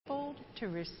to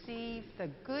receive the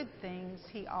good things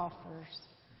He offers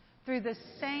through the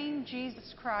same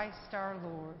Jesus Christ our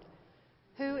Lord,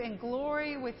 who in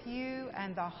glory with you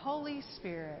and the Holy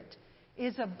Spirit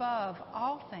is above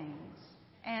all things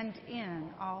and in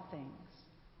all things.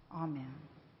 Amen.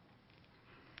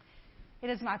 It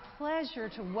is my pleasure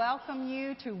to welcome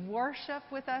you to worship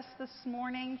with us this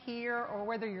morning here, or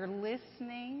whether you're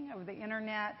listening over the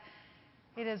internet.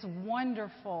 It is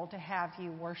wonderful to have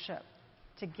you worship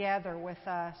together with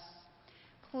us.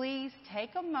 Please take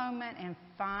a moment and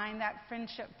find that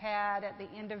friendship pad at the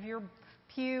end of your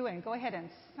pew and go ahead and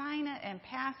sign it and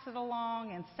pass it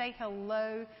along and say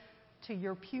hello to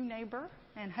your pew neighbor,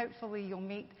 and hopefully you'll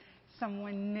meet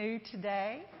someone new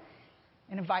today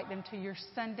and invite them to your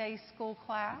Sunday school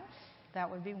class. That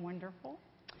would be wonderful.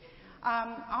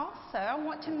 Also, I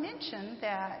want to mention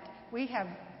that we have,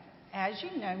 as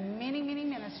you know, many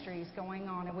ministries going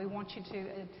on, and we want you to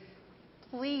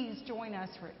please join us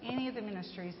for any of the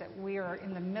ministries that we are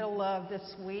in the middle of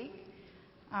this week.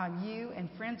 You and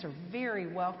friends are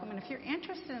very welcome. And if you're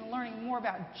interested in learning more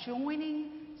about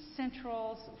joining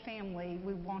Central's family,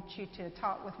 we want you to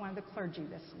talk with one of the clergy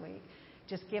this week.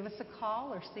 Just give us a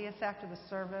call or see us after the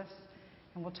service,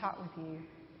 and we'll talk with you.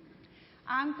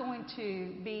 I'm going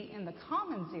to be in the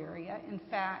Commons area, in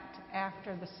fact,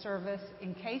 after the service,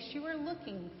 in case you are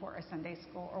looking for a Sunday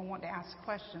school or want to ask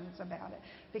questions about it,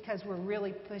 because we're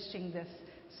really pushing this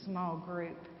small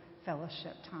group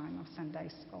fellowship time of Sunday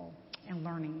school and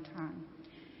learning time.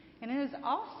 And it is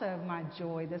also my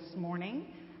joy this morning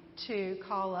to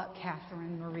call up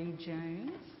Catherine Marie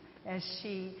Jones as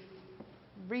she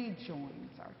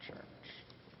rejoins our church.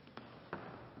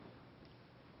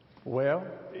 Well,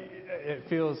 it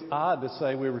feels odd to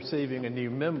say we're receiving a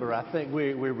new member. I think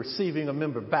we're receiving a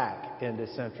member back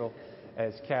into Central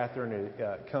as Catherine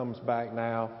comes back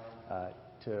now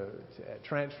to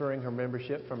transferring her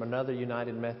membership from another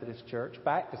United Methodist church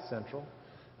back to Central.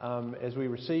 As we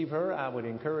receive her,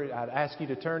 I'd ask you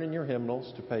to turn in your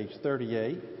hymnals to page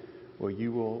 38, where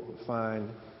you will find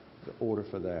the order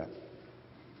for that.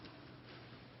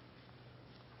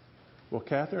 Well,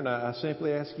 Catherine, I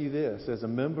simply ask you this. As a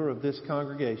member of this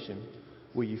congregation,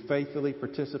 will you faithfully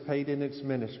participate in its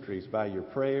ministries by your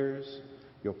prayers,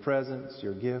 your presence,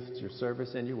 your gifts, your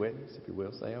service, and your witness? If you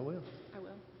will, say, I will. I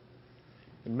will.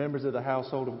 And members of the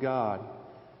household of God,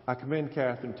 I commend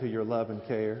Catherine to your love and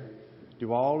care.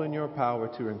 Do all in your power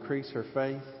to increase her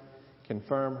faith,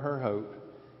 confirm her hope,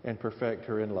 and perfect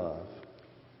her in love.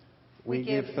 We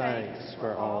give thanks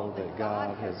for all that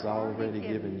God has already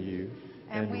given you,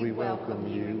 and we welcome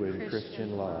you in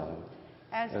Christian love.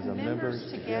 As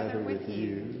members together with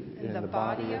you in the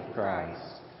body of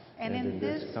Christ and in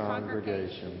this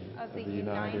congregation of the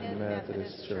United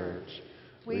Methodist Church,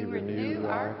 we renew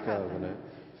our covenant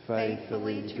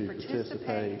faithfully to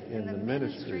participate in the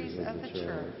ministries of the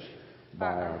church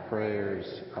by our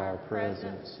prayers, our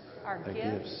presence, our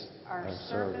gifts, our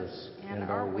service, and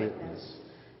our witness,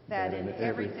 that in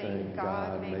everything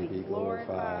God may be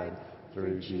glorified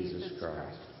through Jesus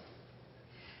Christ.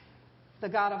 The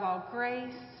God of all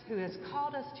grace, who has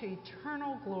called us to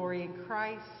eternal glory in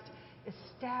Christ,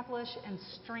 establish and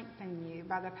strengthen you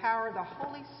by the power of the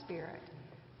Holy Spirit,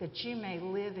 that you may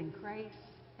live in grace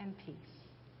and peace.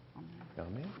 Amen.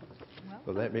 Amen.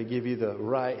 Well, let me give you the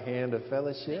right hand of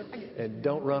fellowship, and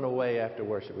don't run away after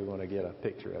worship. We want to get a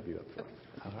picture of you up front.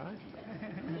 All right?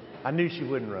 I knew she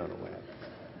wouldn't run away.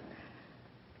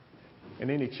 And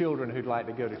any children who'd like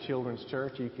to go to children's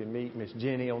church, you can meet Miss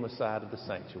Jenny on the side of the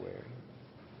sanctuary.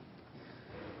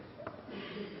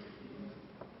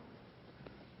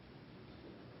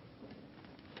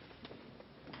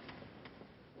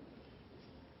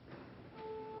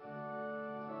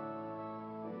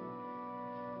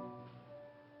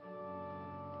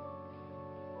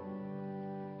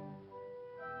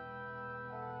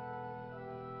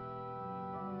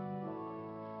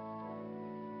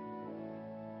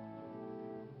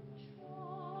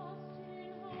 Trust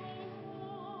in our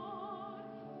Lord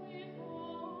with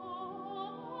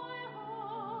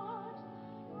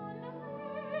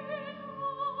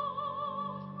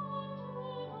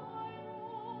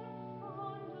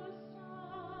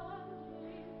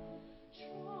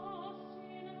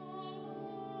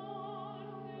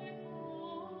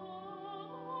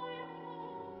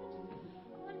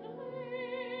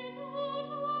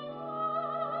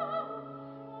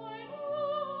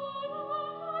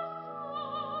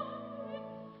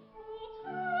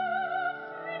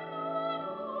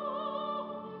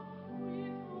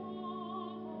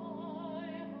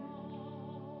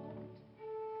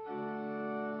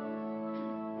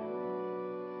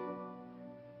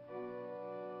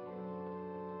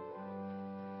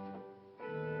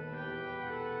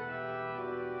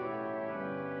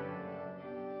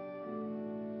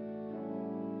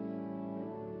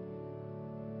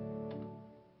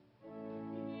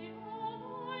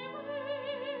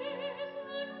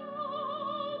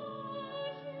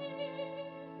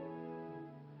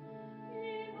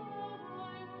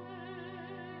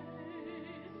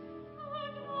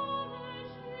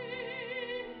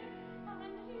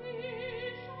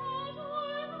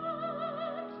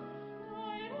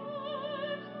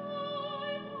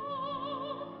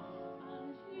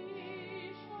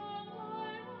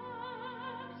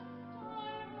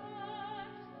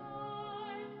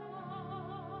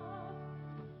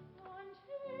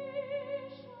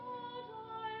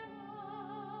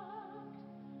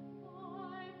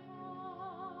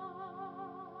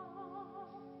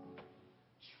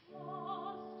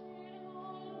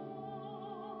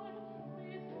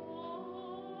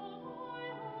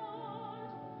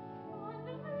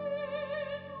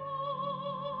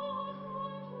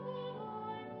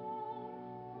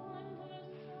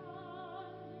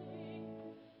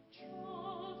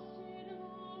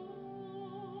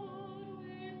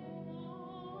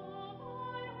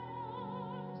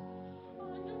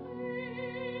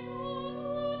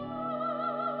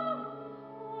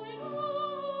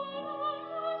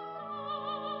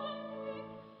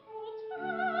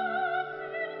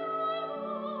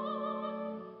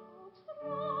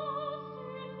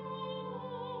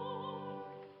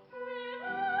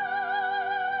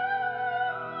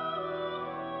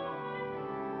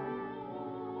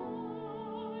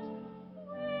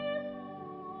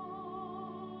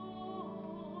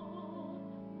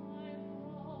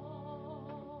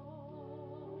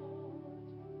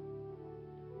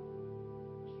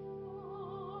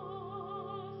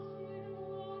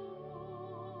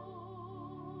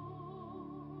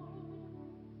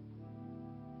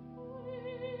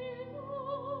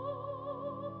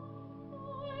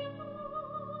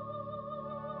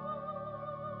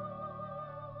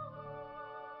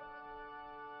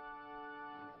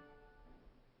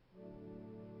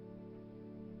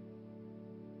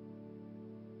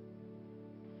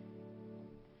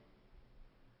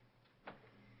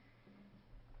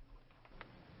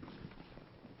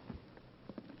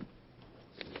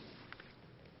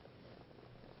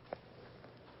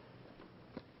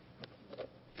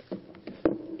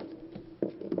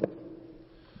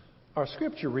Our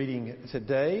scripture reading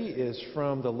today is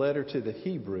from the letter to the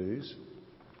Hebrews,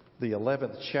 the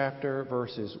 11th chapter,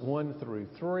 verses 1 through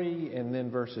 3, and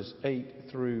then verses 8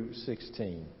 through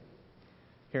 16.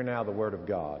 Hear now the word of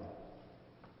God.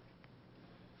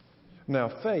 Now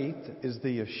faith is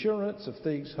the assurance of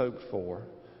things hoped for,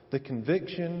 the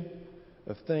conviction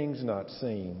of things not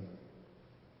seen.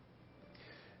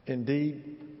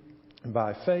 Indeed,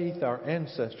 by faith our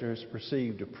ancestors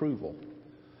received approval.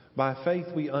 By faith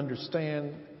we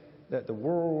understand that the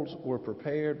worlds were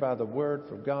prepared by the word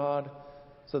from God,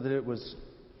 so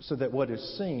that what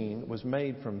is seen was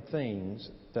made from things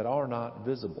that are not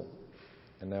visible.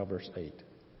 And now verse 8.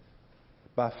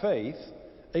 By faith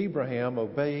Abraham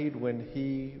obeyed when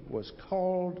he was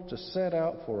called to set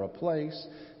out for a place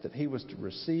that he was to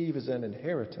receive as an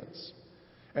inheritance.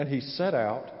 And he set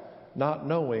out, not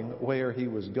knowing where he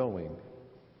was going.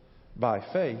 By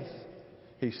faith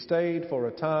he stayed for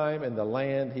a time in the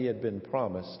land he had been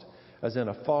promised, as in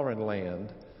a foreign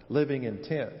land, living in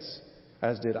tents,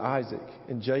 as did Isaac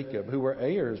and Jacob, who were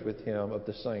heirs with him of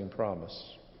the same promise.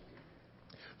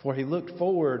 For he looked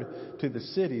forward to the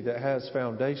city that has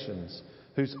foundations,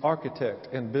 whose architect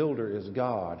and builder is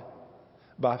God.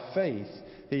 By faith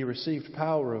he received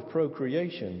power of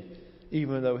procreation,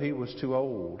 even though he was too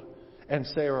old, and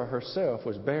Sarah herself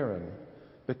was barren,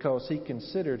 because he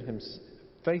considered him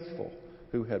faithful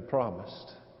who had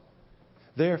promised.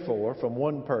 Therefore, from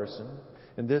one person,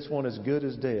 and this one as good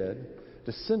as dead,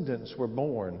 descendants were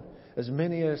born, as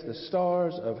many as the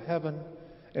stars of heaven,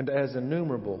 and as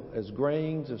innumerable as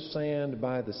grains of sand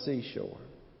by the seashore.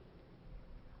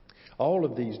 All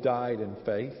of these died in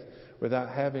faith, without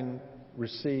having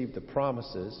received the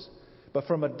promises, but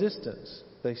from a distance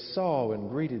they saw and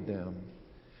greeted them.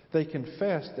 They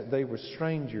confessed that they were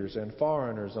strangers and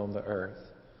foreigners on the earth.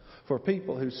 For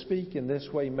people who speak in this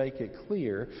way make it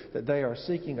clear that they are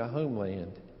seeking a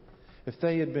homeland. If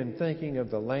they had been thinking of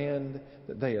the land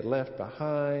that they had left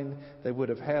behind, they would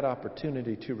have had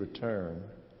opportunity to return.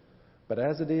 But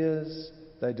as it is,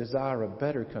 they desire a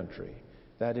better country,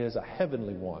 that is, a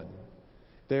heavenly one.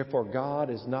 Therefore, God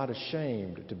is not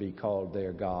ashamed to be called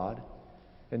their God.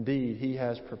 Indeed, He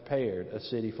has prepared a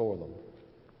city for them.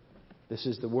 This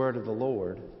is the word of the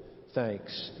Lord.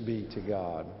 Thanks be to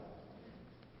God.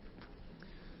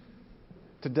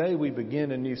 Today we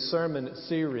begin a new sermon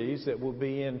series that will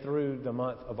be in through the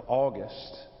month of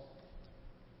August,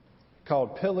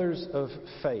 called Pillars of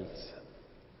Faith.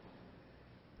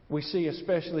 We see,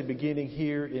 especially beginning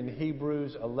here in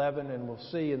Hebrews 11, and we'll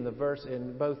see in the verse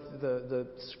in both the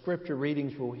scripture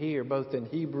readings we'll hear, both in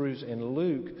Hebrews and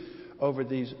Luke, over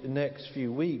these next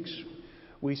few weeks.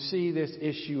 We see this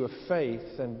issue of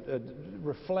faith and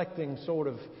reflecting sort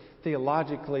of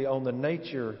theologically on the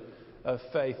nature of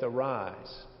faith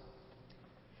arise.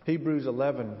 Hebrews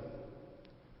 11,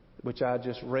 which I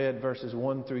just read, verses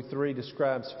 1 through 3,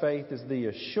 describes faith as the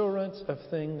assurance of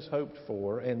things hoped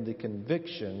for and the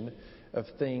conviction of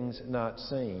things not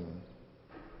seen.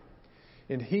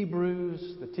 In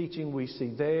Hebrews, the teaching we see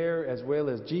there, as well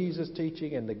as Jesus'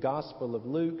 teaching in the Gospel of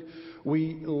Luke,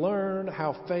 we learn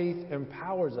how faith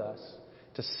empowers us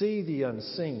to see the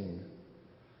unseen,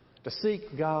 to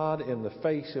seek God in the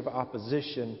face of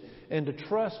opposition, and to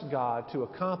trust God to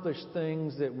accomplish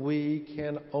things that we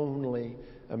can only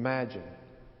imagine.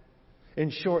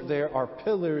 In short, there are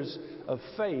pillars of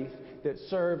faith that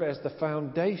serve as the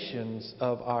foundations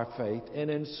of our faith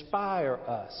and inspire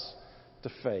us to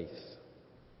faith.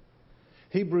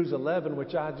 Hebrews 11,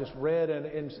 which I just read, and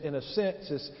in a sense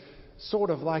is sort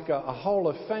of like a hall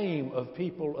of fame of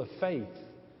people of faith.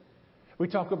 We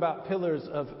talk about pillars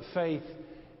of faith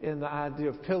in the idea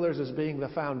of pillars as being the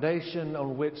foundation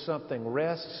on which something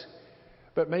rests.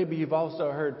 But maybe you've also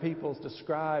heard people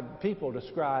described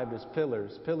as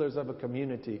pillars of a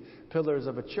community, pillars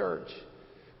of a church,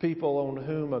 people on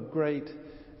whom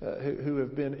who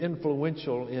have been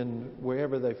influential in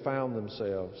wherever they found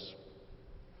themselves.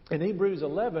 And Hebrews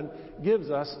 11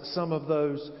 gives us some of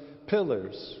those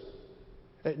pillars.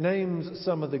 It names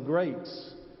some of the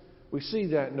greats. We see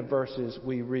that in the verses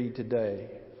we read today.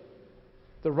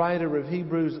 The writer of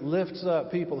Hebrews lifts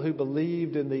up people who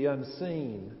believed in the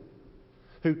unseen,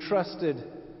 who trusted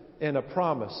in a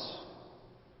promise,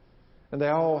 and they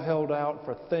all held out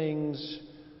for things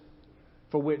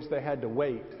for which they had to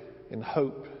wait and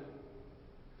hope.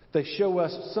 They show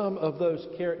us some of those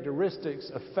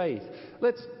characteristics of faith.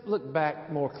 Let's look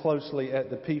back more closely at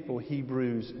the people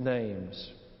Hebrews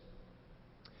names.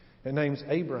 It names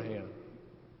Abraham.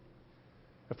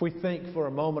 If we think for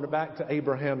a moment back to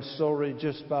Abraham's story,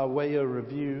 just by way of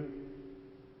review,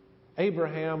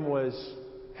 Abraham was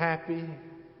happy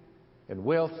and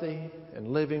wealthy and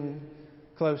living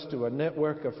close to a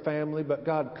network of family, but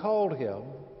God called him,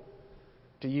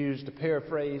 to use the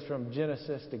paraphrase from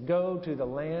Genesis, to go to the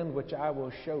land which I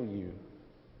will show you.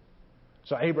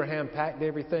 So Abraham packed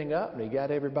everything up and he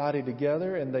got everybody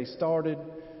together and they started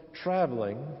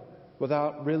traveling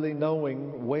without really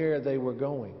knowing where they were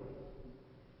going.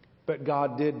 But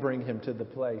God did bring him to the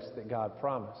place that God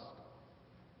promised.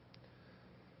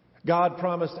 God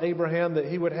promised Abraham that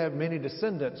he would have many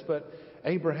descendants, but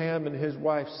Abraham and his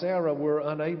wife Sarah were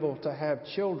unable to have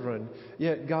children.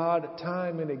 Yet God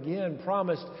time and again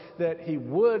promised that he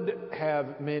would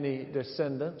have many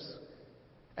descendants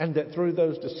and that through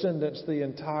those descendants the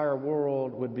entire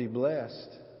world would be blessed.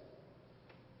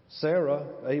 Sarah,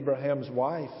 Abraham's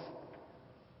wife,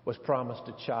 was promised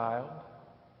a child,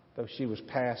 though she was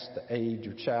past the age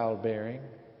of childbearing.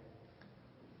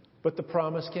 But the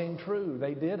promise came true.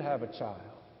 They did have a child.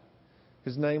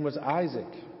 His name was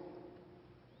Isaac,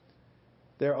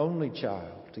 their only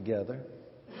child together.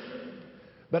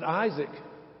 But Isaac,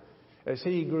 as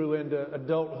he grew into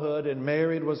adulthood and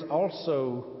married, was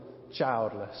also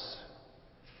childless.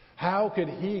 How could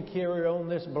he carry on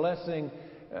this blessing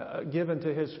given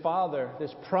to his father,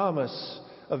 this promise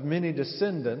of many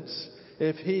descendants,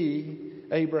 if he,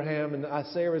 Abraham and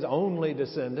Sarah's only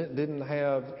descendant, didn't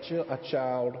have a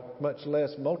child, much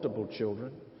less multiple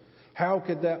children? How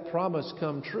could that promise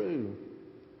come true?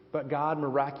 But God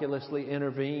miraculously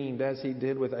intervened, as he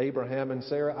did with Abraham and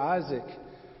Sarah. Isaac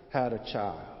had a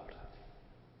child.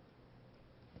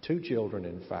 2 children,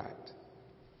 in fact.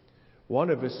 One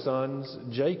of his sons,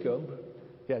 Jacob,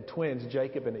 he had twins,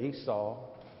 Jacob and Esau.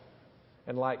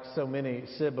 And like so many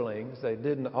siblings, they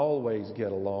didn't always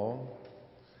get along.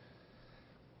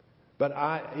 But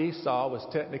Esau was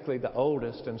technically the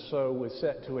oldest and so was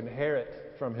set to inherit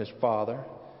from his father.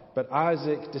 But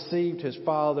Isaac deceived his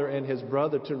father and his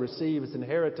brother to receive his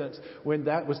inheritance. When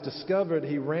that was discovered,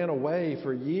 he ran away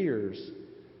for years.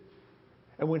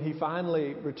 And when he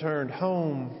finally returned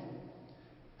home,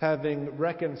 having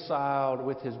reconciled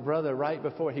with his brother right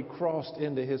before he crossed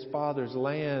into his father's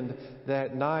land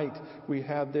that night, we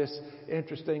have this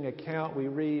interesting account we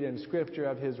read in Scripture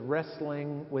of his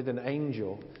wrestling with an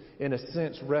angel. In a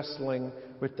sense, wrestling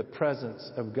with the presence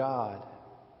of God.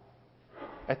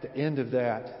 At the end of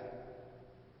that,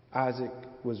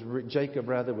 Jacob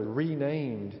was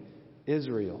renamed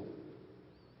Israel.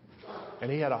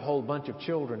 And he had a whole bunch of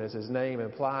children, as his name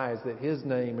implies, that his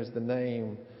name is the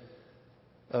name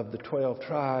of the 12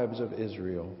 tribes of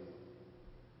Israel.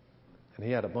 And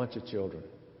he had a bunch of children.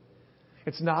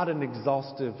 It's not an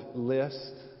exhaustive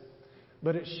list,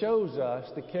 but it shows us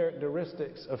the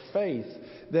characteristics of faith,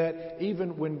 that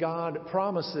even when God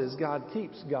promises, God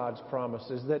keeps God's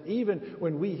promises, that even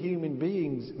when we human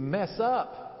beings mess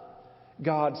up,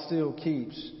 God still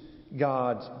keeps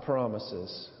God's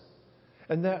promises.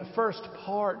 And that first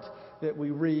part that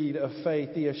we read of faith,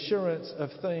 the assurance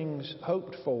of things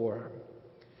hoped for,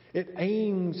 it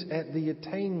aims at the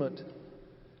attainment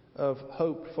of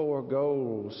hoped for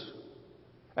goals.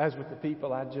 As with the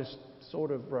people I just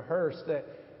sort of rehearsed, that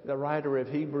the writer of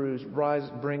Hebrews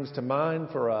brings to mind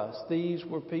for us, these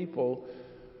were people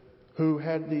who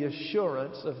had the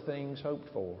assurance of things hoped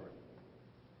for.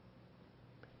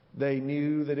 They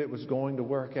knew that it was going to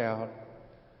work out,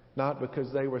 not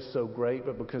because they were so great,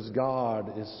 but because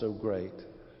God is so great.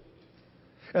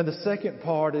 And the second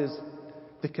part is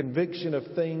the conviction of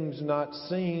things not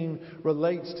seen,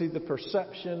 relates to the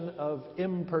perception of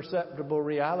imperceptible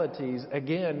realities.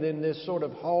 Again, in this sort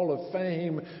of hall of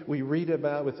fame we read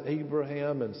about with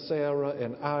Abraham and Sarah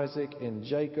and Isaac and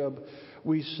Jacob,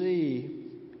 we see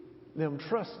them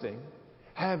trusting,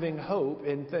 having hope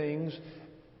in things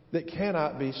that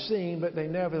cannot be seen, but they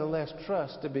nevertheless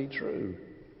trust to be true.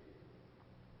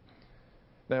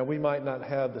 Now, we might not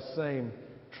have the same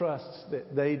trusts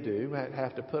that they do,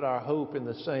 have to put our hope in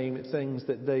the same things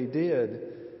that they did.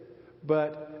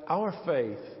 But our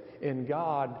faith in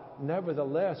God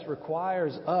nevertheless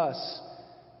requires us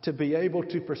to be able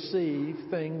to perceive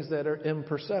things that are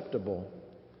imperceptible.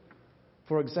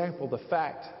 For example, the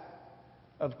fact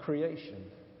of creation,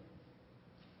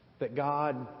 that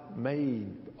God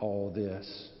made all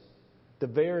this. The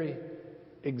very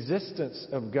existence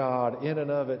of God in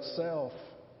and of itself.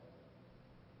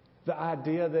 The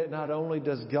idea that not only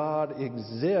does God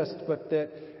exist, but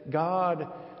that God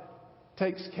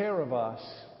takes care of us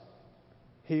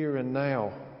here and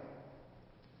now.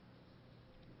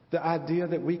 The idea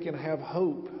that we can have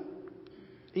hope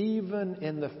even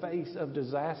in the face of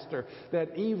disaster,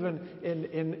 that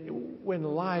even when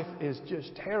life is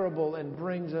just terrible and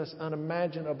brings us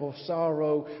unimaginable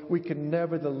sorrow, we can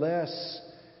nevertheless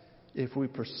if we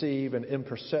perceive an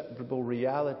imperceptible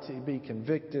reality, be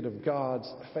convicted of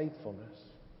God's faithfulness,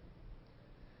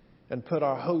 and put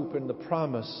our hope in the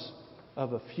promise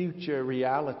of a future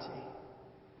reality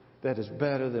that is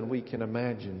better than we can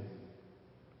imagine.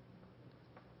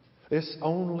 This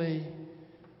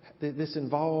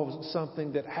involves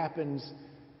something that happens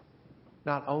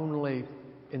not only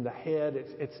in the head.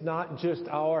 It's not just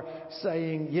our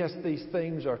saying, yes, these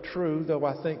things are true, though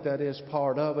I think that is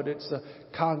part of it. It's a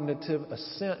cognitive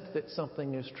assent that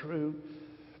something is true.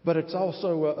 But it's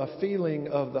also a feeling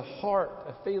of the heart,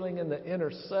 a feeling in the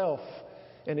inner self,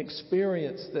 an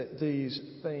experience that these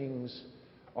things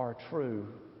are true.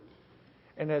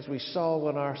 And as we saw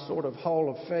in our sort of hall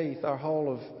of faith, our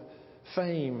hall of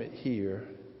fame here,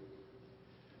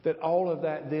 that all of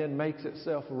that then makes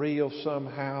itself real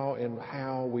somehow in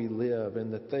how we live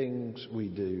and the things we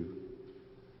do.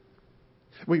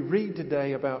 We read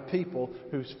today about people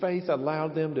whose faith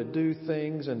allowed them to do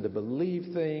things and to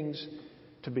believe things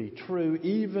to be true,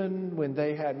 even when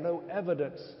they had no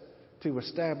evidence to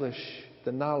establish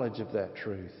the knowledge of that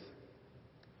truth.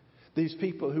 These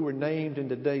people who were named in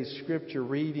today's scripture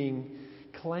reading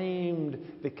claimed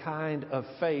the kind of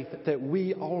faith that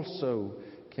we also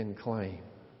can claim.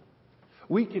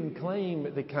 We can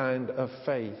claim the kind of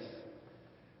faith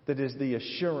that is the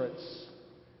assurance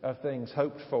of things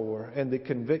hoped for and the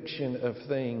conviction of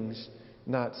things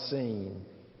not seen.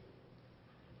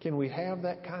 Can we have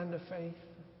that kind of faith?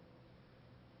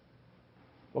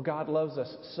 Well, God loves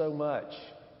us so much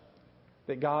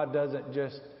that God doesn't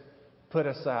just put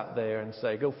us out there and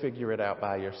say, go figure it out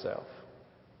by yourself.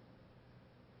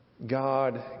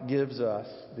 God gives us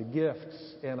the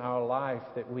gifts in our life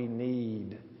that we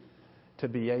need to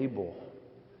be able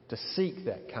to seek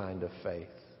that kind of faith.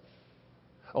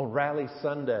 On Rally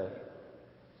Sunday,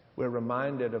 we're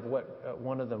reminded of what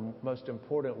one of the most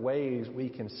important ways we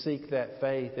can seek that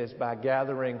faith is by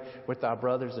gathering with our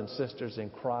brothers and sisters in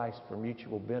Christ for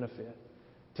mutual benefit,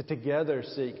 to together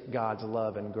seek God's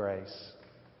love and grace.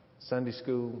 Sunday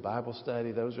school, Bible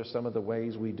study, those are some of the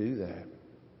ways we do that.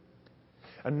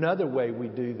 Another way we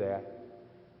do that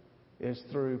is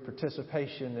through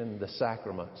participation in the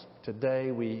sacraments.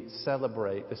 Today we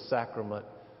celebrate the sacrament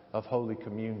of Holy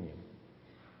Communion.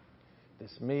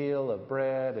 This meal of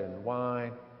bread and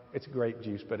wine. It's grape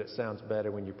juice, but it sounds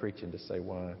better when you're preaching to say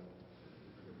wine.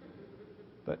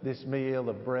 But this meal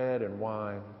of bread and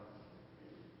wine,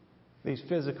 these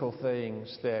physical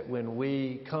things that when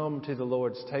we come to the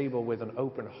Lord's table with an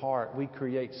open heart, we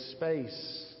create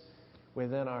space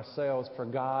within ourselves for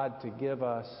God to give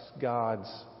us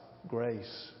God's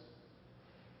grace,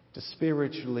 to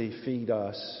spiritually feed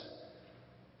us,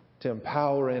 to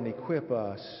empower and equip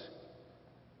us,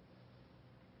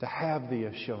 to have the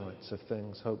assurance of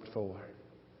things hoped for,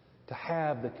 to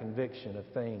have the conviction of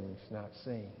things not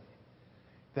seen.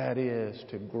 That is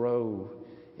to grow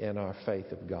in our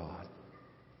faith of God.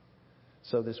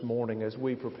 So this morning, as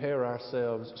we prepare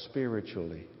ourselves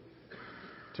spiritually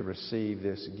to receive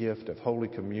this gift of Holy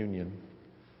Communion,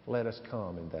 let us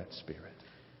come in that spirit.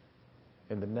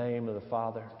 In the name of the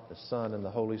Father, the Son, and the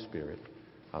Holy Spirit.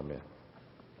 Amen.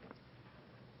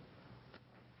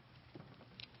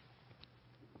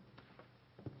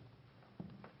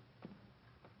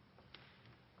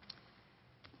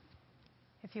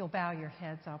 If you'll bow your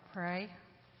heads, I'll pray.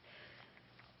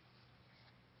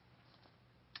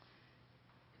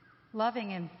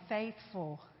 Loving and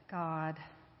faithful God,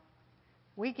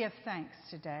 we give thanks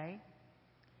today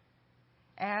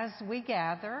as we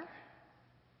gather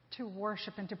to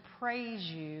worship and to praise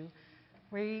you.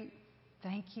 We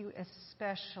thank you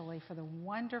especially for the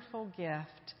wonderful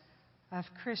gift of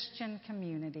Christian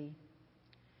community.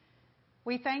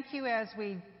 We thank you as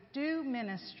we do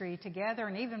ministry together,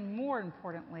 and even more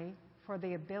importantly, for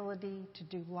the ability to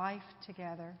do life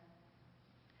together.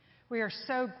 We are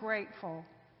so grateful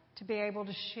to be able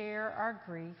to share our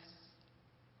griefs,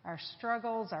 our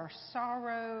struggles, our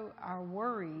sorrow, our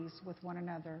worries with one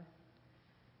another.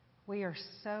 We are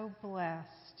so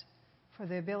blessed for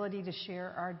the ability to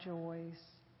share our joys,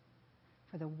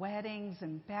 for the weddings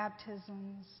and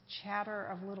baptisms, chatter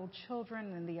of little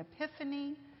children, and the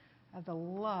epiphany of the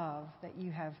love that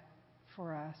you have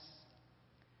for us.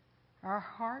 Our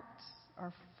hearts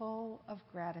are full of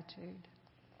gratitude.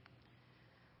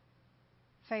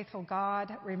 Faithful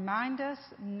God, remind us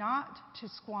not to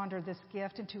squander this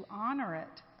gift and to honor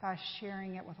it by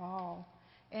sharing it with all.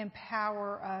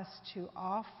 Empower us to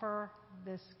offer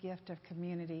this gift of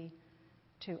community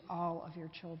to all of your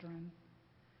children.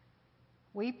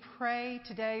 We pray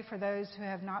today for those who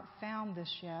have not found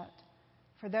this yet,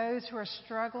 for those who are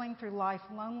struggling through life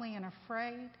lonely and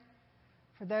afraid,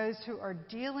 for those who are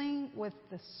dealing with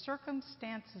the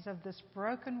circumstances of this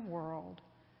broken world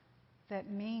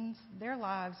that means their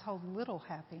lives hold little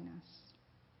happiness.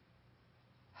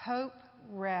 Hope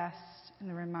rests in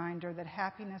the reminder that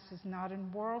happiness is not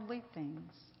in worldly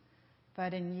things,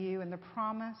 but in you and the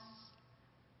promise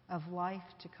of life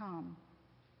to come.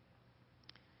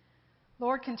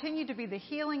 Lord, continue to be the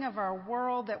healing of our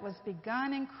world that was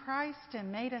begun in Christ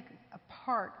and made a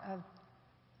part of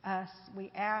us.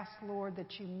 We ask, Lord,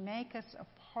 that you make us a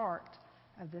part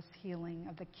of this healing,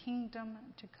 of the kingdom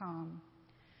to come.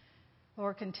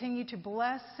 Lord, continue to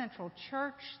bless Central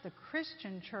Church, the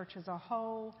Christian church as a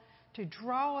whole, to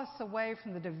draw us away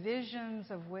from the divisions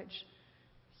of which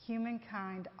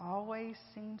humankind always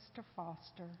seems to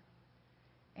foster.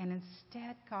 And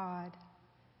instead, God,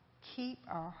 keep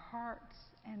our hearts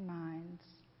and minds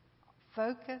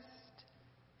focused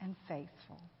and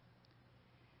faithful.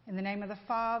 In the name of the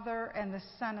Father, and the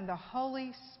Son, and the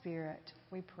Holy Spirit,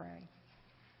 we pray.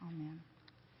 Amen.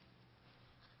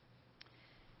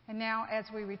 And now, as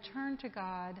we return to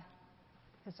God,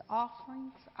 His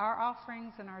offerings, our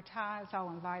offerings and our tithes, I'll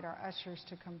invite our ushers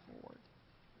to come forward.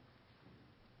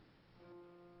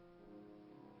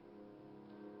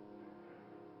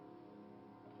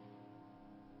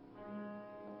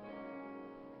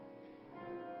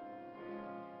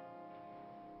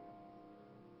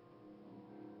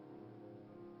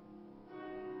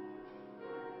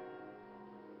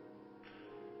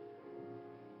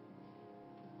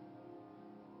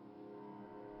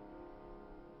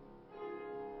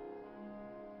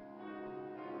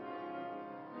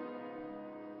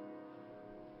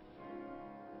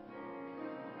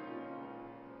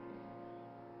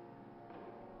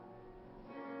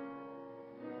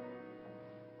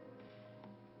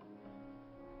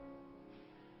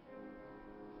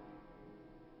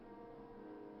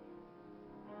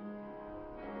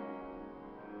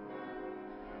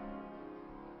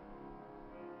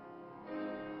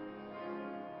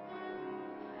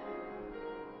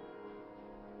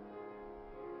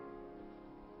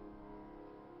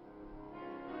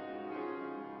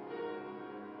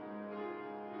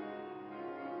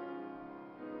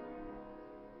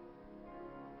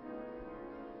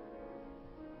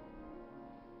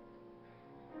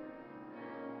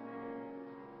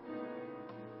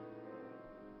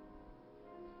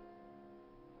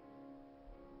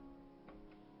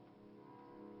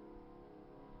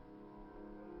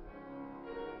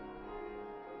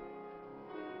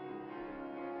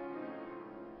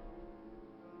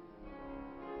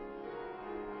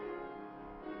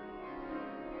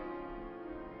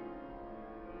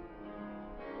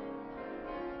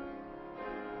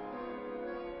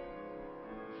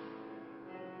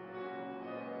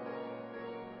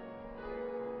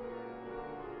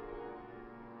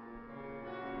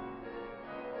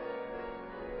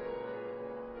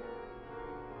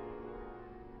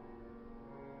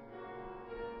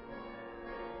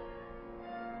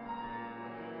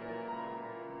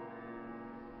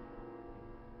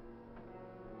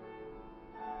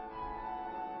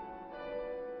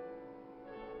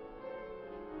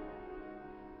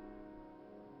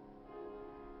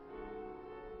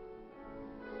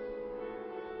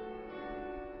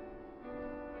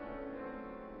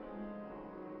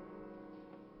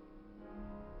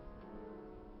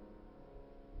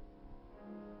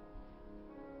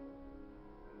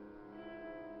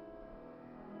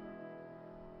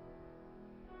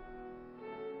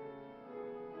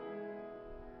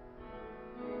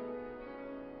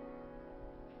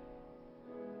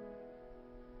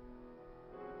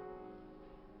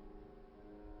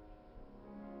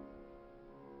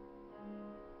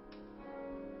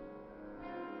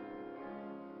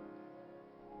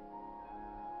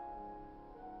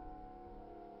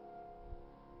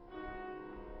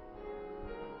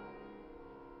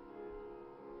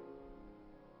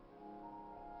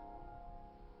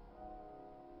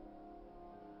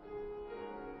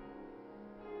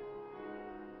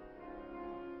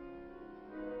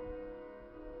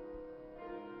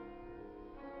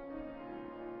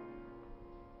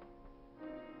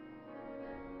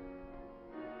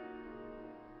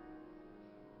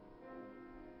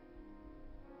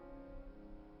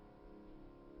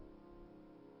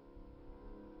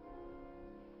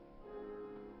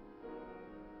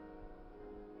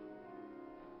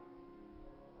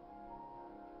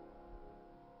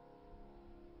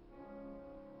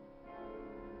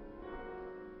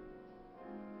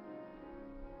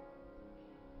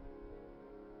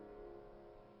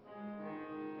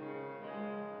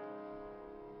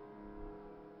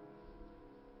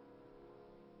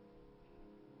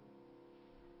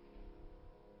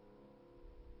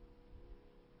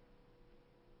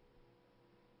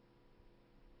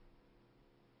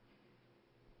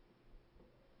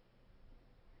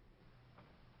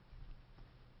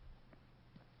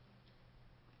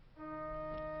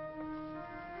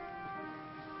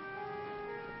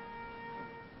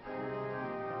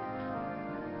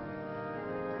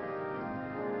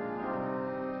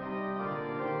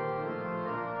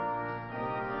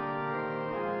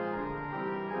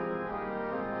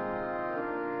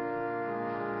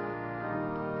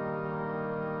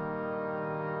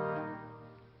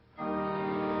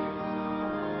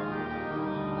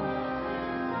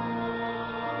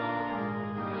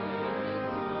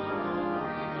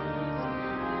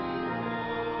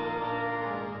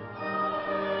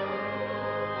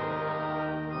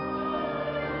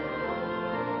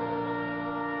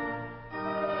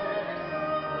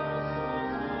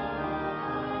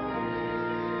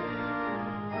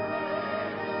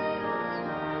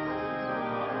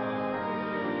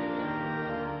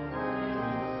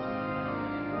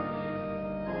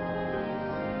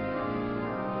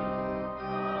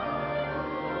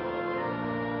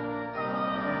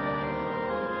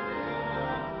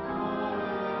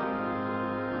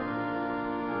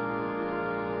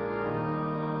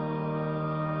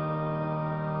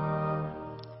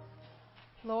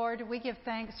 Lord, we give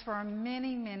thanks for our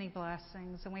many, many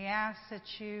blessings, and we ask that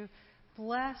you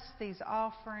bless these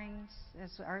offerings,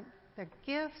 the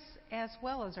gifts, as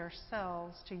well as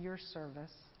ourselves to your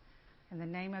service. In the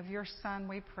name of your Son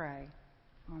we pray.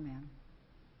 Amen.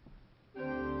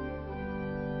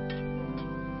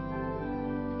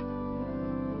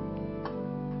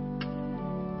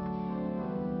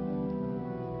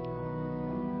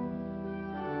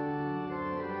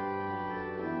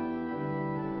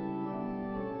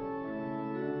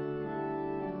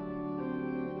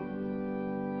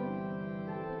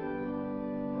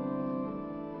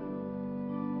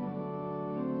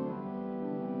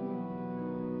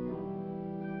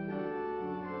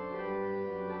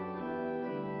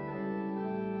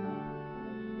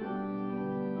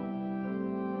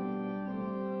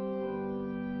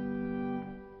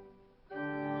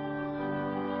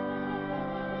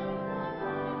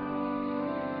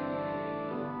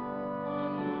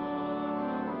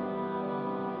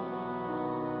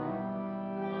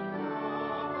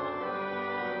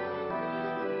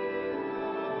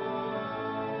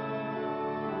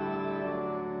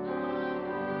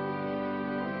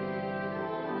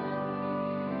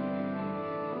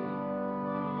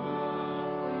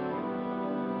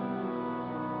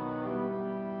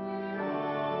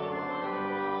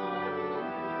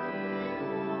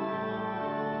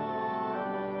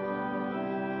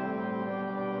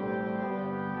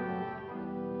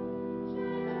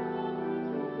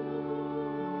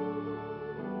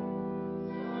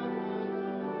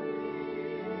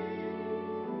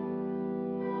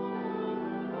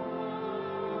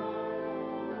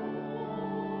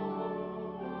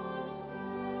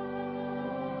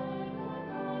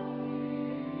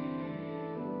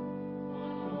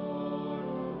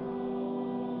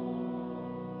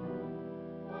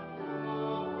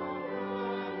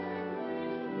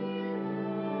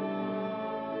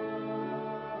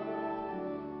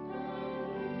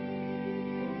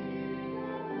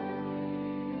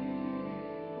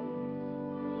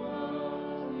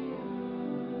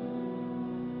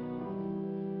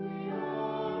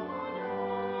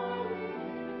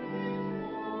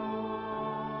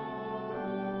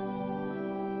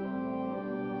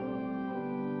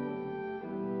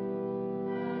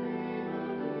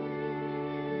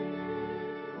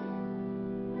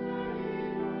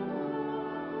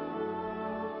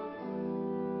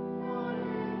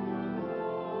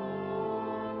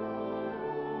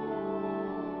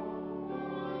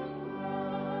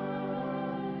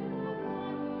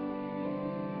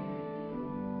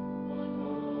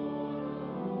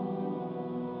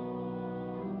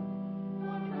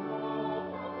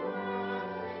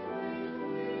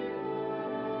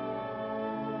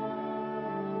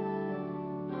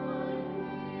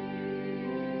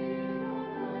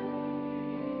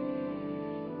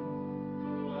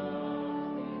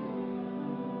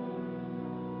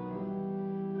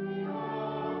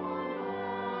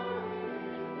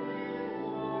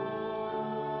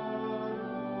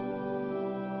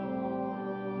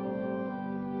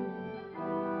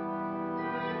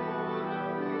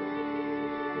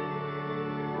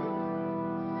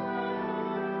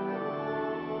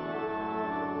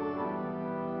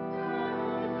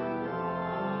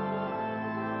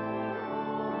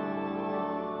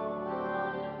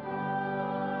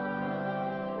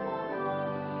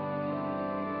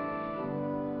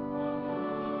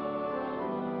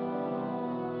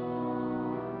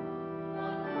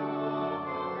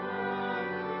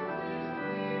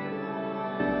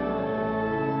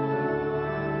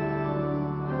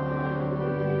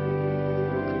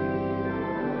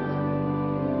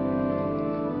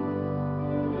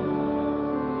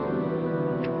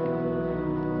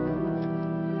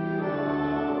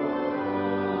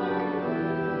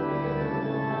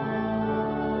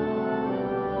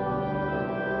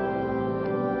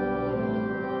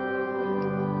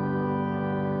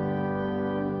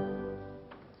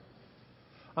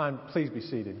 Please be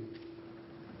seated.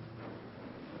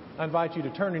 I invite you to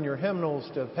turn in your hymnals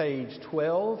to page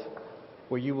 12,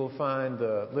 where you will find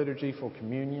the liturgy for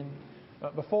communion.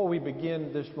 Before we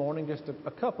begin this morning, just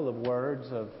a couple of words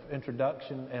of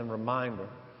introduction and reminder.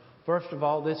 First of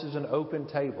all, this is an open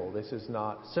table. This is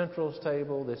not Central's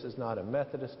table. This is not a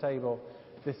Methodist table.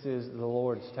 This is the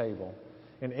Lord's table.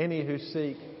 And any who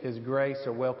seek His grace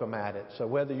are welcome at it. So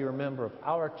whether you're a member of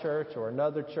our church or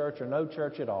another church or no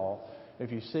church at all,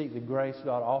 if you seek the grace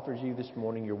God offers you this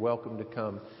morning, you're welcome to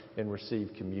come and receive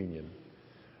communion.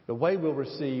 The way we'll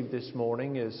receive this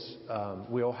morning is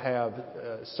we'll have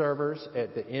servers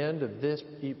at the end of this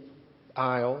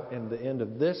aisle and the end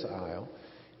of this aisle,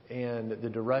 and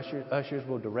the ushers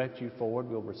will direct you forward.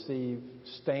 We'll receive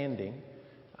standing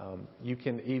You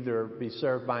can either be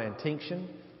served by intinction,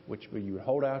 which you would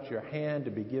hold out your hand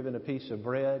to be given a piece of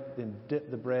bread, then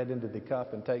dip the bread into the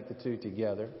cup and take the two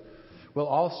together. We'll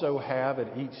also have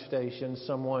at each station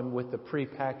someone with the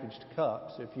prepackaged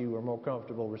cups. If you are more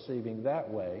comfortable receiving that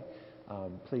way,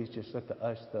 please just let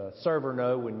the server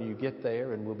know when you get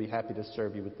there, and we'll be happy to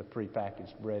serve you with the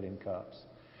prepackaged bread and cups.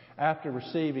 After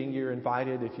receiving, you're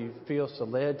invited, if you feel so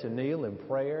led, to kneel in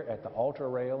prayer at the altar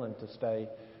rail and to stay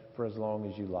for as long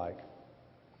as you like.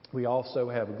 We also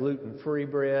have gluten-free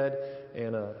bread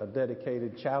and a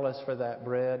dedicated chalice for that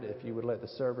bread. If you would let the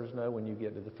servers know when you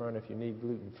get to the front if you need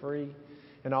gluten-free.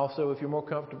 And also, if you're more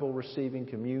comfortable receiving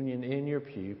communion in your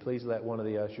pew, please let one of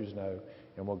the ushers know,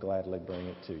 and we'll gladly bring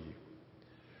it to you.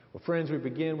 Well, friends, we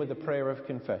begin with the prayer of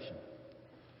confession.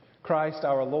 Christ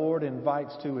our Lord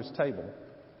invites to his table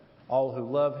all who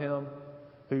love him,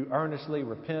 who earnestly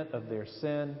repent of their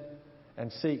sin,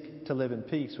 and seek to live in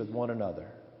peace with one another.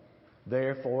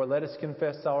 Therefore, let us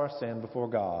confess our sin before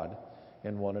God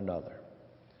and one another.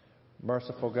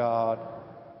 Merciful God,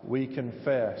 we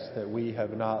confess that we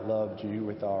have not loved you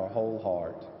with our whole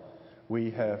heart.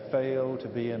 We have failed to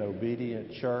be an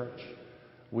obedient church.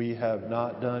 We have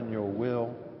not done your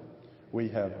will. We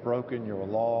have broken your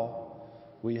law.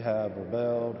 We have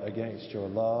rebelled against your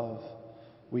love.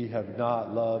 We have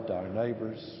not loved our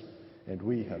neighbors, and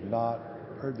we have not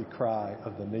heard the cry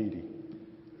of the needy.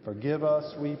 Forgive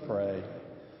us, we pray.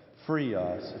 Free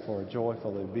us for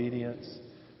joyful obedience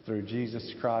through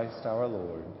Jesus Christ our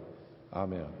Lord.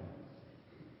 Amen.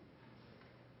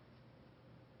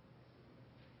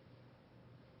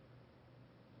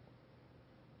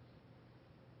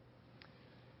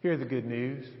 Hear the good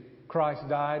news. Christ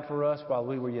died for us while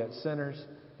we were yet sinners.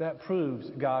 That proves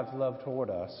God's love toward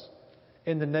us.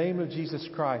 In the name of Jesus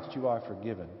Christ, you are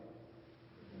forgiven.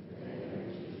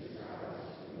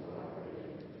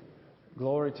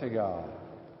 Glory to God.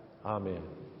 Amen.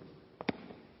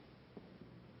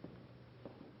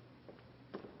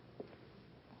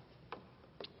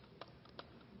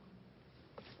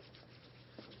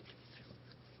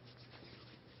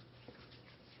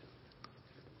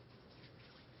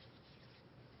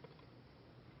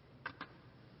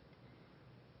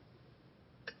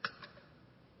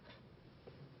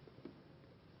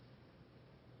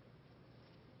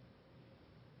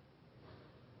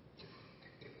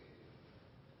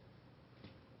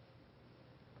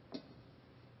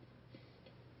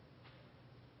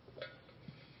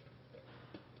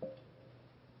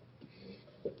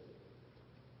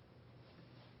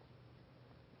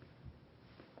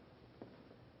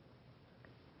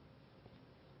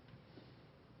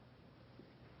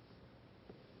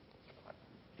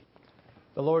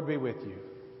 The Lord be with you.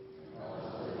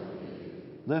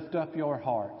 Lift up your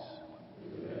hearts.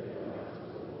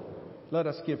 Let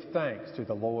us give thanks to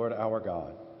the Lord our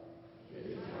God.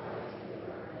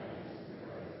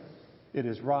 It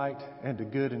is right and a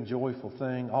good and joyful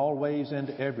thing, always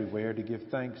and everywhere, to give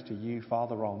thanks to you,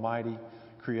 Father Almighty,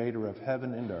 Creator of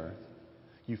heaven and earth.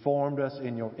 You formed us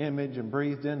in your image and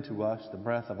breathed into us the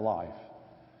breath of life.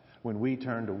 When we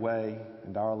turned away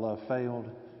and our love failed,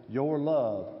 your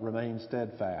love remained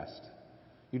steadfast.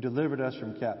 You delivered us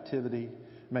from captivity,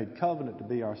 made covenant to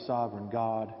be our sovereign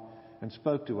God, and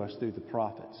spoke to us through the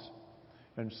prophets.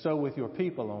 And so with your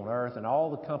people on earth and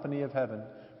all the company of heaven,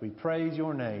 we praise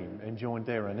your name and join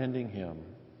their unending hymn.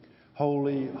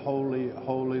 Holy, holy,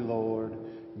 holy Lord,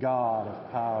 God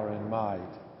of power and might.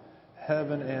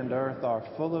 Heaven and earth are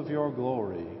full of your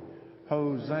glory.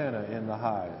 Hosanna in the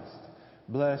highest.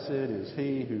 Blessed is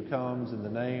he who comes in the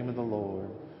name of the Lord.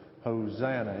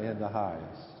 Hosanna in the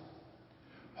highest.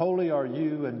 Holy are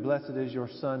you, and blessed is your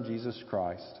Son, Jesus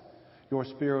Christ. Your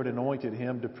Spirit anointed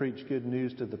him to preach good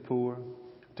news to the poor,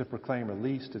 to proclaim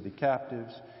release to the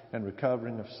captives, and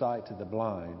recovering of sight to the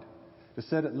blind, to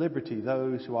set at liberty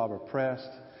those who are oppressed,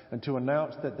 and to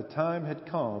announce that the time had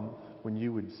come when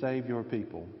you would save your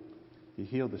people. He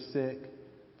healed the sick,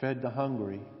 fed the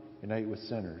hungry, and ate with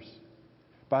sinners.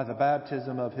 By the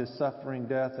baptism of his suffering,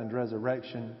 death, and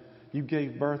resurrection, you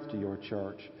gave birth to your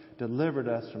church, delivered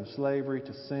us from slavery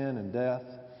to sin and death,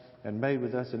 and made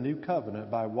with us a new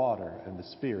covenant by water and the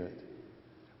Spirit.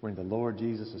 When the Lord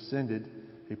Jesus ascended,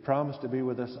 he promised to be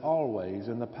with us always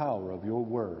in the power of your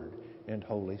word and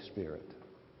Holy Spirit.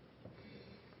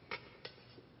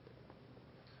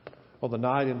 On the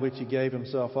night in which he gave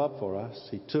himself up for us,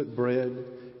 he took bread,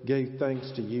 gave thanks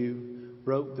to you,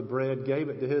 broke the bread, gave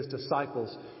it to his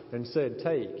disciples, and said,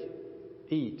 "Take,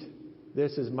 eat.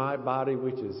 This is my body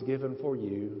which is given for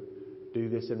you. Do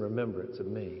this in remembrance of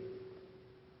me."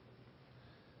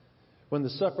 When the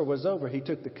supper was over, he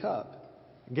took the cup,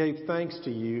 gave thanks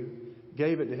to you,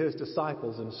 gave it to his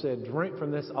disciples and said, "Drink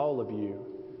from this, all of you.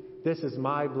 This is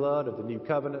my blood of the new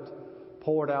covenant,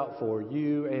 poured out for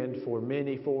you and for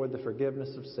many for the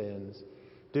forgiveness of sins.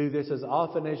 Do this as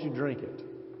often as you drink it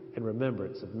in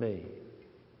remembrance of me."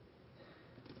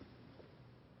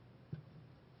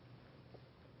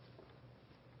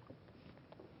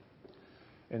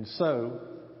 And so,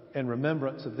 in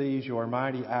remembrance of these your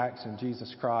mighty acts in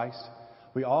Jesus Christ,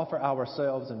 we offer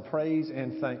ourselves in praise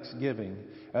and thanksgiving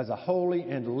as a holy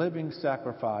and living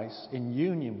sacrifice in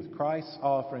union with Christ's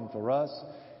offering for us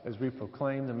as we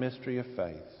proclaim the mystery of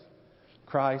faith.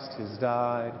 Christ has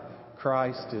died.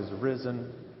 Christ is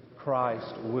risen.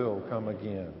 Christ will come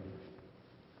again.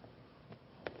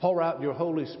 Pour out your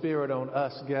Holy Spirit on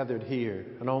us gathered here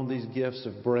and on these gifts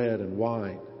of bread and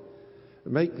wine.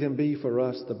 Make them be for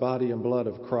us the body and blood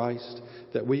of Christ,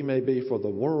 that we may be for the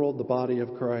world the body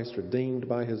of Christ, redeemed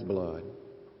by his blood.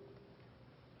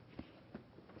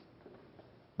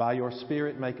 By your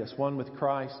Spirit, make us one with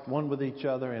Christ, one with each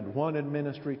other, and one in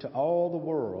ministry to all the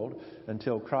world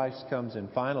until Christ comes in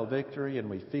final victory and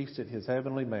we feast at his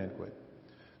heavenly banquet.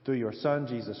 Through your Son,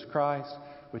 Jesus Christ,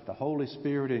 with the Holy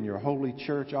Spirit in your holy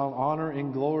church, all honor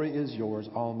and glory is yours,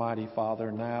 Almighty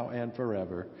Father, now and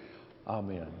forever.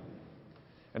 Amen.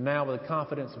 And now, with the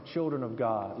confidence of children of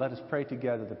God, let us pray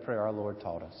together the prayer our Lord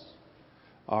taught us.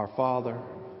 Our Father,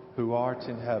 who art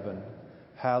in heaven,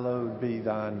 hallowed be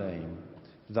thy name.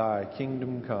 Thy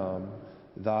kingdom come,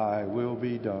 thy will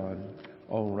be done,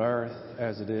 on earth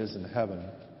as it is in heaven.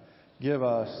 Give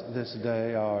us this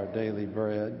day our daily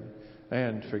bread,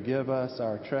 and forgive us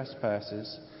our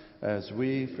trespasses, as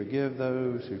we forgive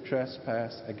those who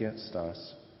trespass against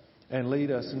us. And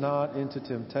lead us not into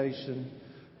temptation,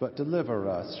 but deliver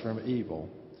us from evil.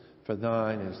 For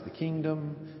thine is the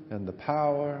kingdom, and the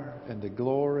power, and the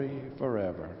glory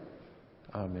forever.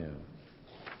 Amen.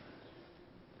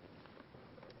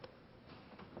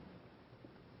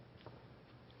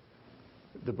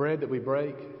 The bread that we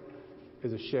break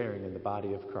is a sharing in the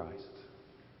body of Christ.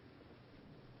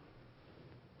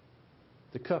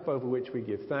 The cup over which we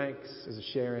give thanks is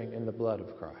a sharing in the blood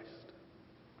of Christ.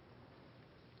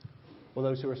 Will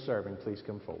those who are serving please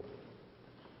come forward?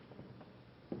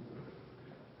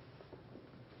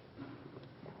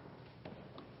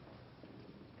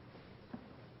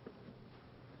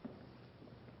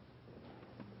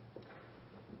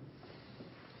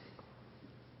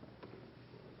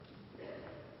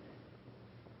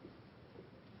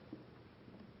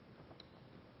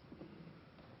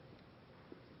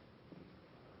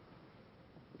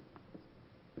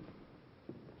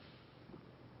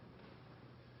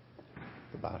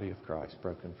 The body of Christ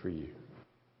broken for you.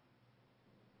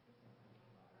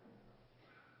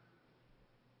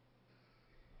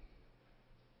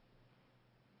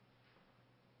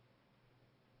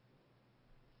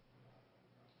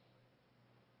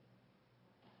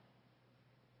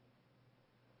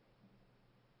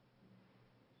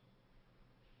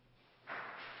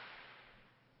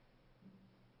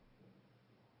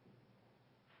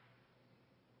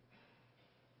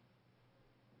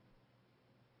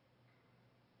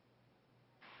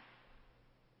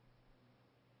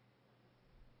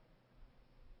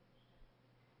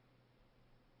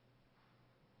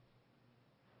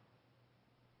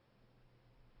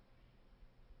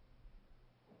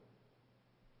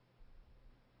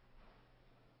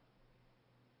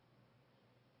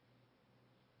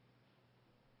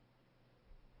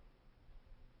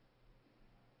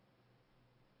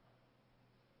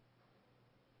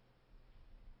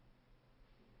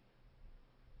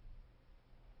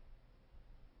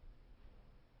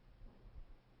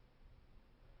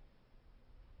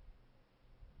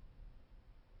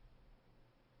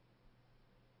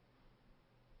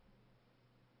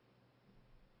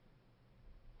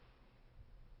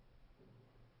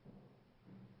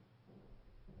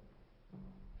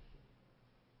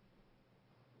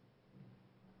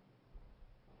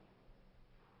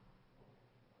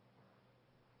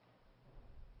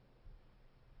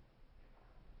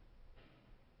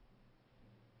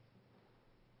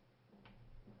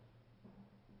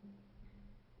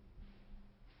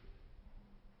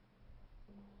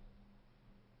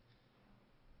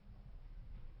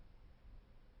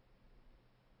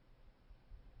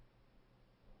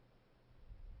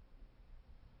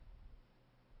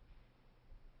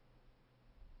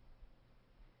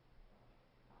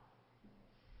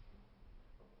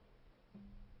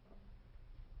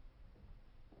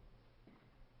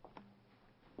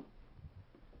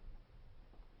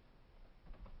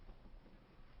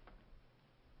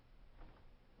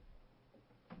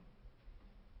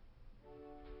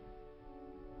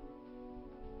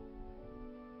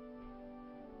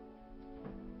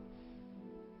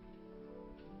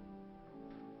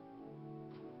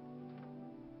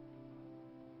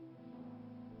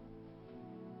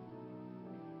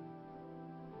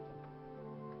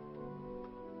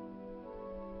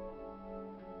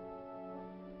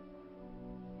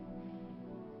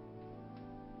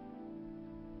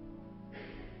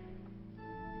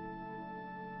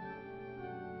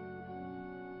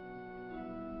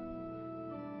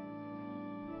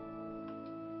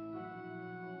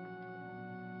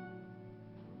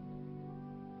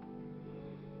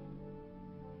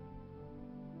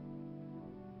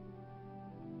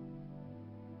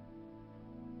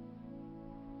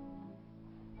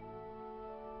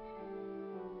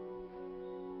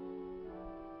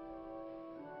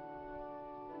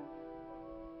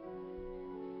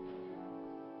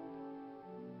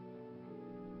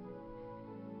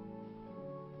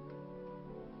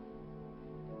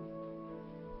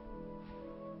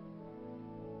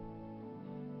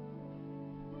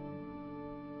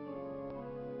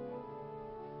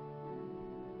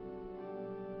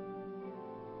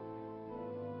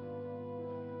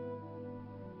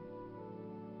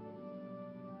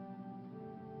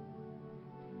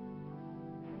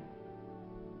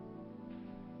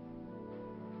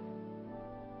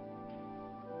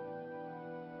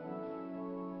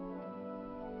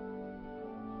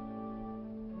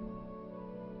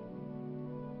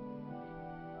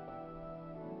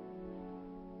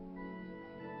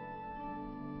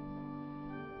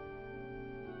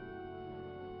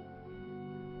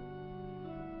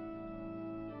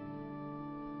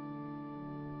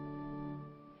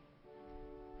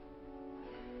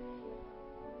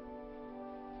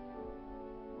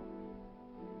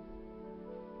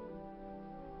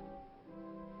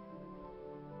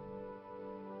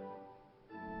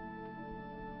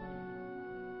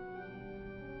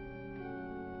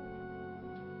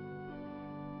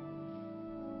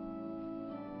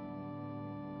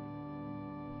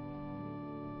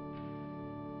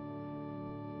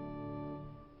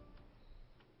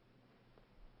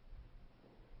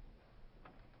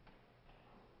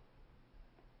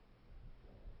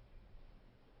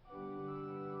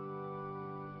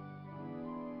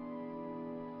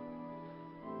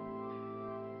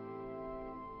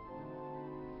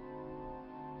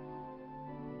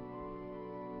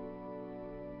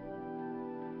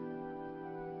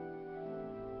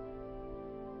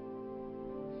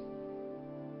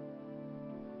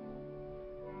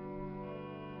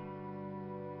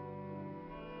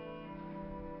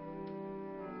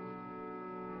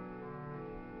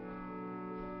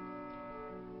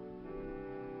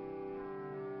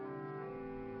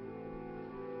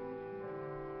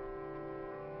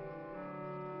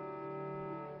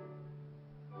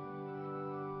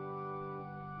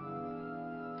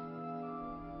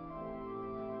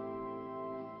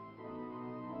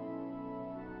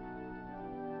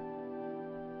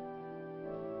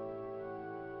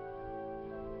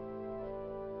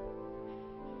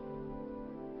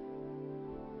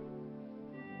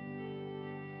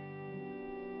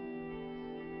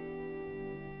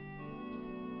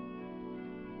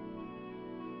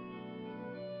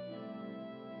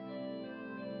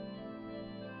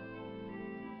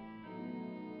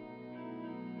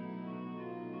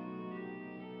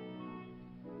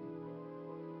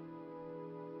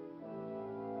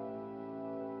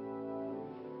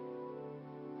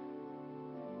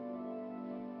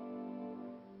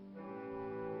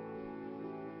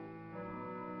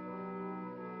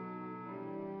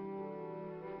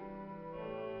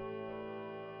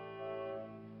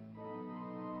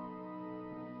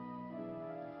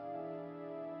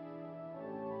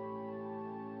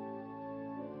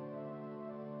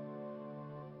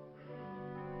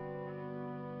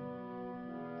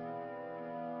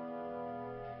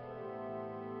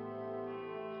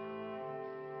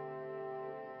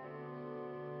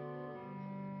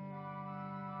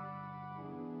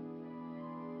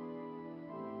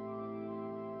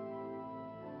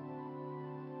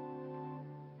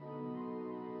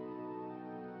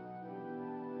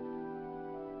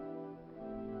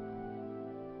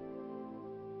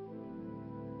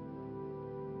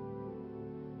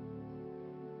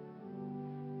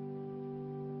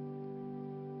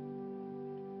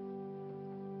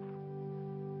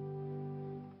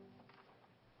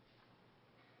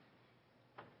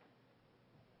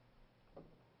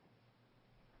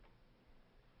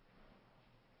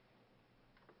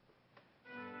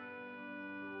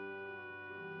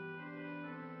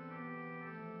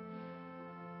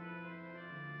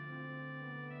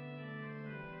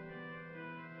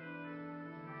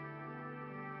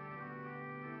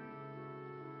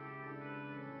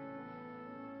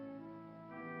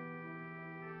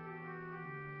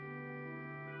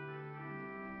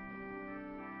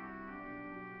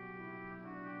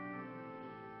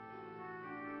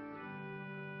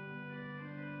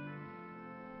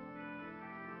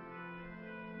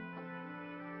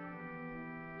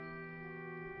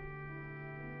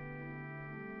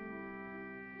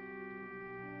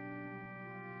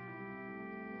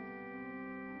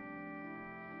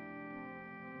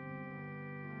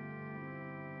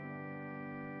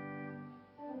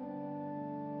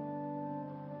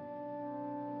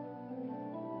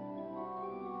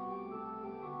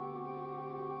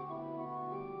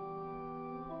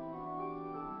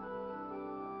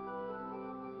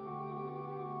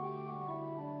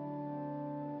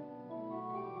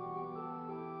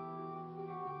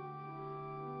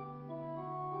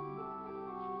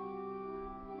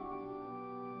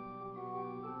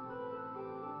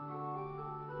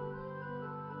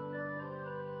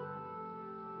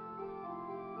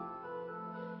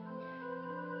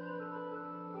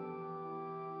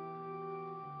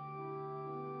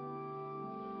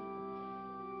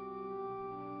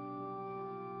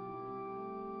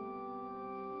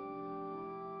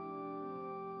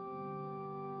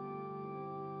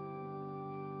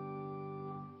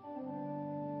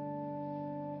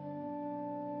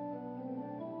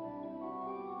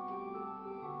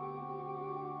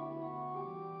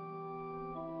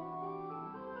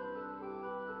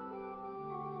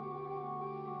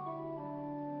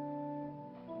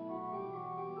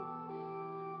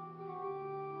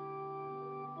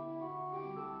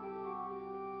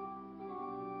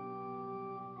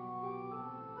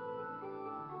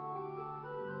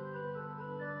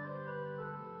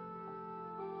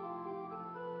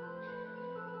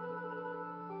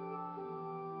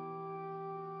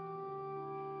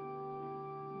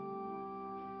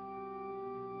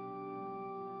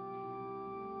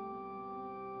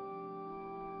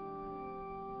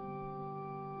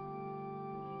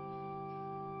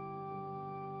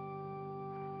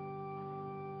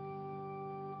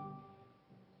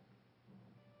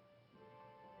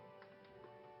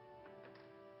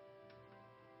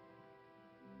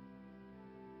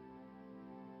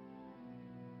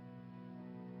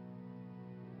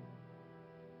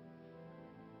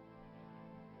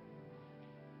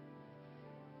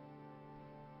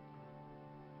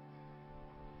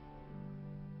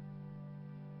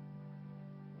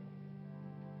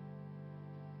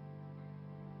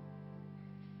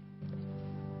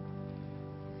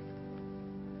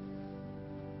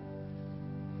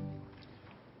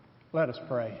 Let us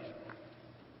pray.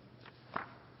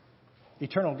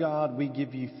 Eternal God, we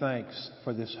give you thanks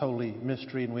for this holy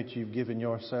mystery in which you've given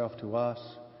yourself to us.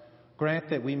 Grant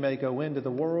that we may go into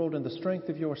the world in the strength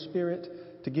of your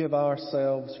Spirit to give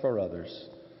ourselves for others.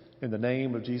 In the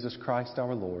name of Jesus Christ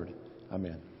our Lord.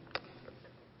 Amen.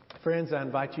 Friends, I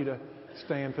invite you to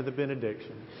stand for the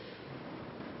benediction.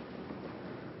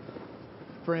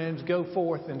 Friends, go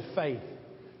forth in faith,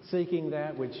 seeking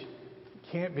that which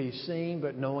can't be seen,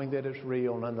 but knowing that it's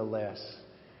real nonetheless.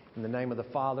 In the name of the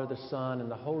Father, the Son, and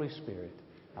the Holy Spirit.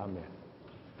 Amen.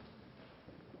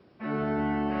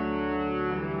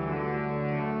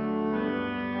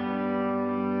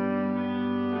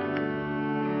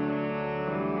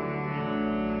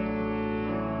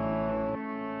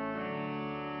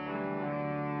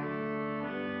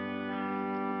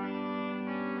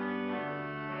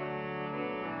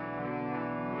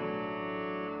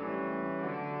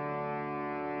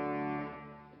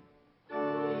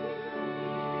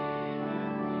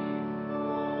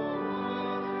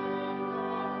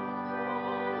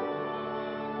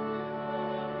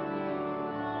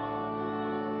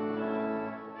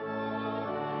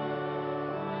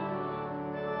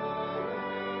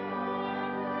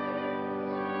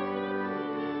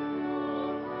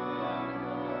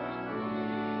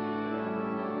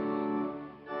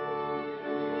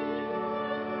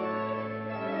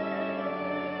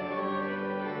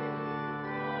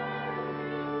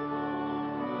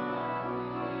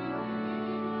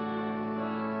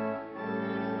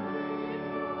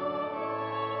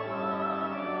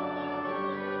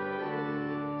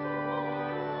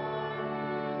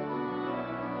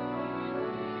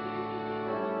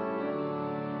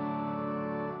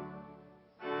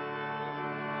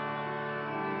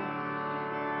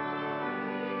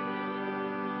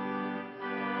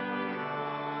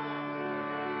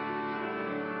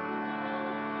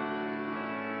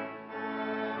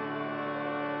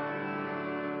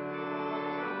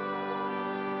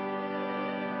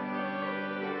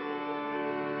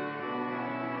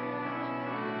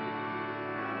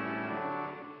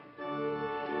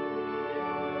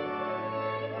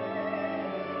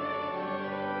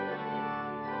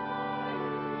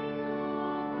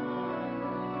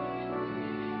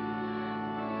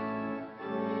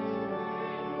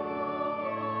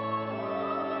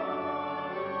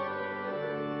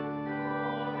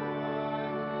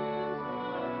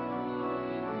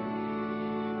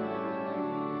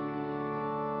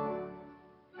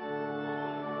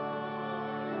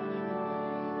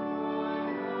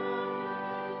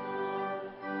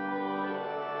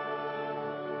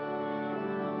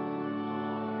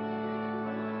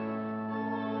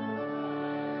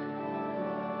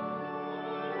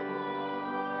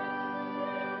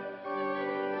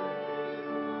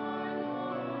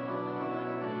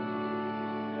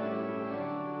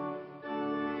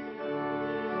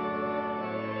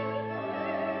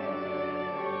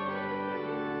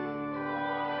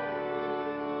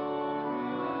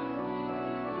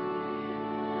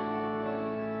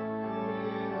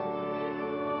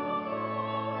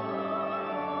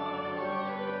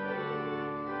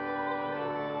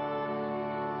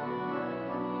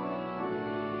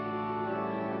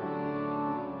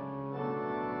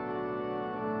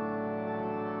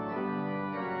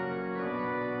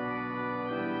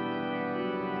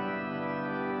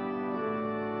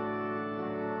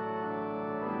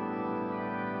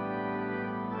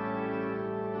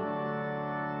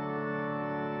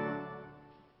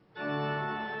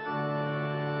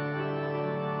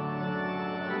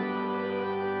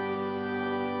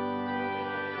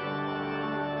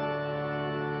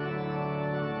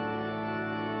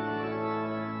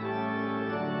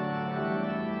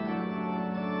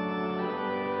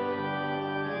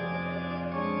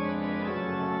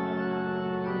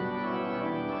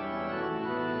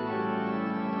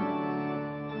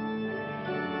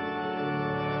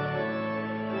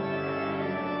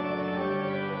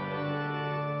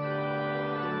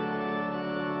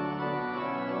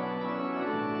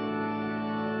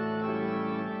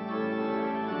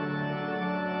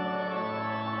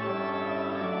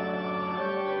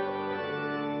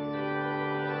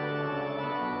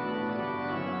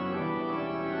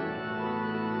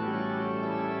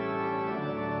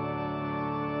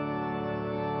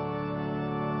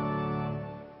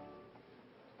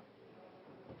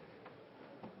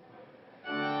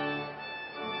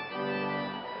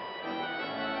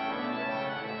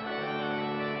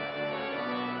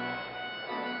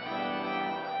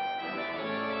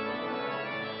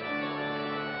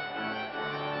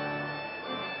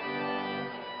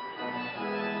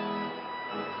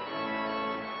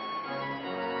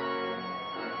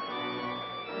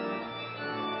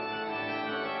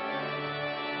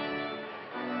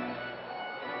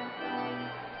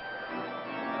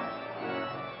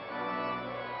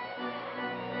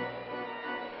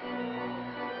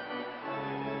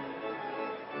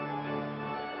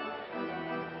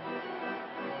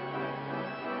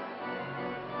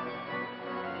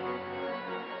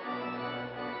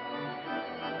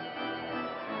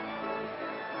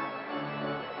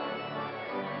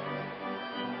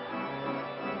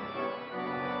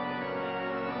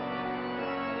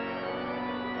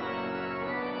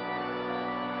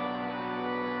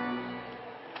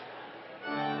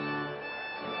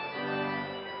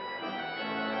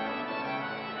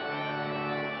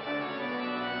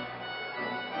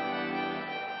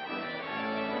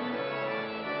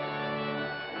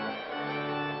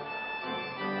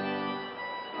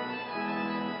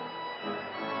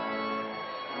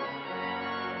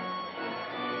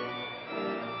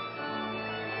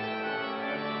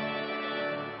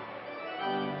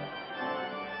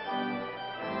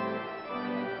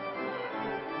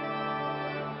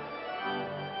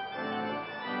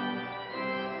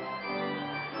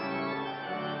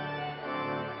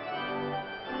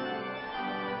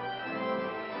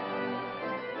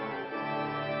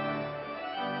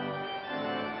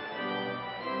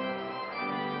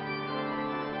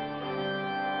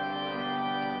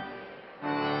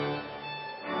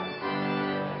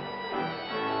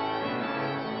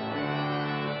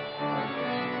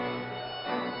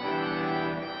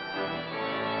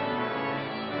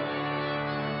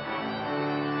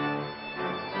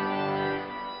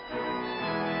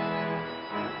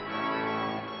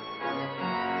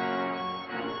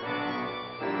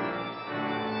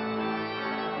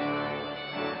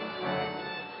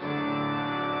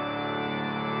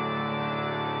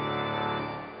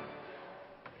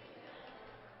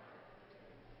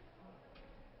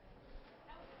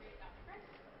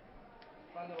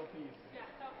 fun little piece. Yeah,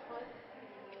 that was fun.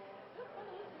 It was fun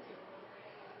to listen to.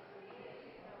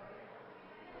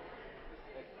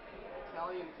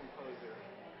 Italian composer.